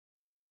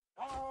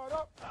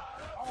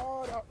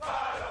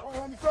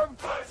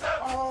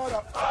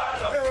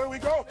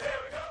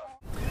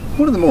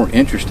One of the more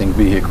interesting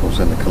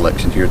vehicles in the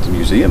collection here at the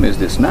museum is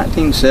this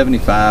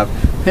 1975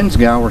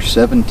 Pinzgauer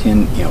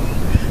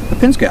 710M. The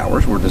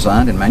Pinzgauers were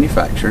designed and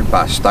manufactured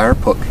by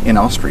steyr-puch in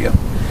Austria.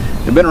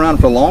 They've been around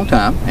for a long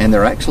time, and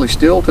they're actually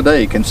still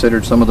today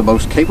considered some of the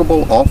most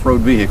capable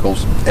off-road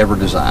vehicles ever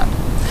designed.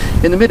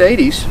 In the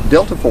mid-80s,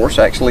 Delta Force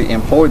actually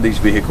employed these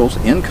vehicles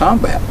in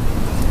combat.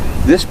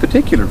 This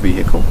particular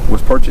vehicle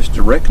was purchased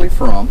directly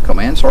from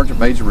Command Sergeant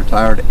Major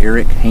retired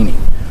Haney,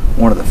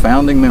 one of the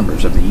founding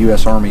members of the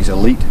U.S. Army's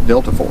elite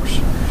Delta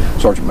Force.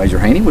 Sergeant Major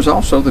Haney was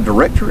also the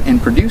director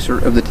and producer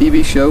of the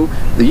TV show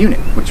The Unit,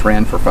 which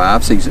ran for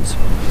 5 seasons.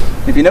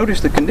 If you notice,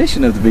 the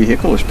condition of the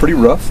vehicle is pretty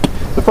rough.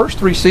 The first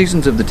 3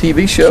 seasons of the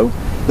TV show,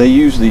 they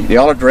used the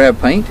olive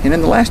drab paint, and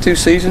in the last 2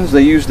 seasons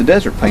they used the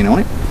desert paint on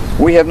it.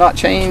 We have not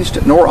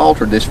changed nor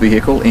altered this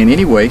vehicle in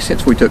any way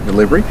since we took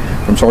delivery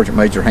from Sergeant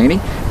Major Haney.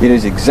 It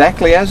is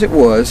exactly as it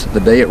was the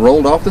day it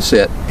rolled off the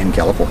set in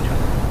California.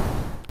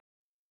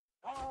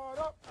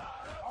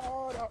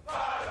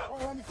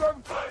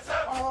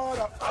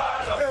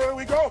 Here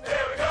we go.